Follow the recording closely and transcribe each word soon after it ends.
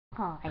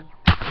Hi. I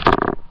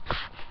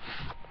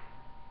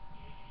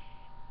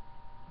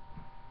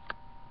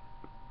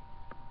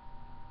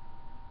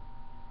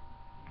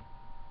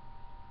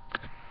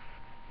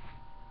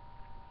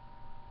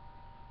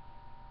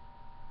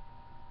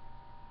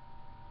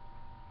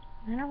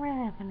don't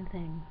really have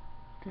anything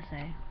to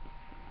say.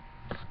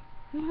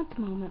 Not at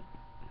the moment.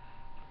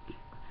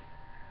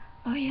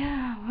 Oh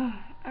yeah,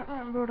 I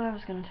remember what I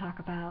was gonna talk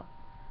about.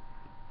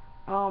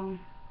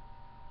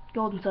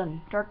 Golden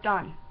Sun, Dark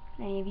Dawn.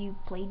 Any of you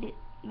played it,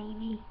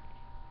 maybe?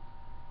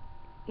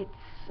 It's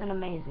an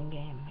amazing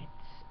game.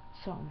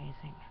 It's so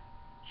amazing.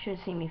 Should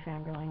have seen me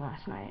fangirling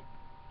last night.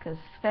 Because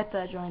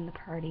Sveta joined the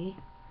party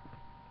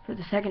for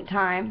the second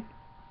time.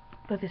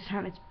 But this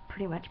time it's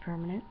pretty much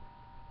permanent.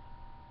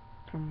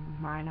 From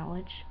my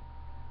knowledge.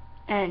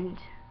 And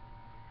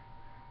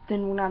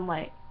then when I'm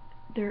like,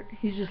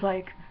 he's just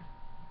like,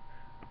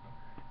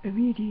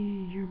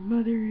 Amity, your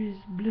mother is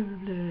blah blah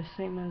blah,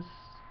 same as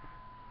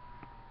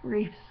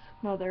Reef's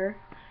mother.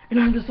 And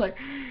I'm just like,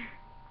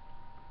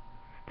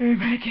 oh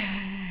my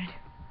god.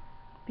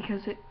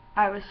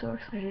 I was so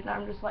excited,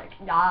 I'm just like,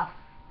 nah.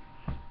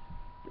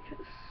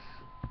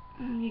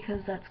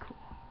 Because that's cool.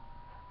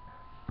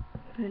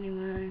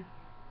 Anyway.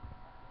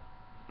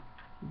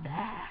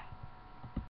 Bye.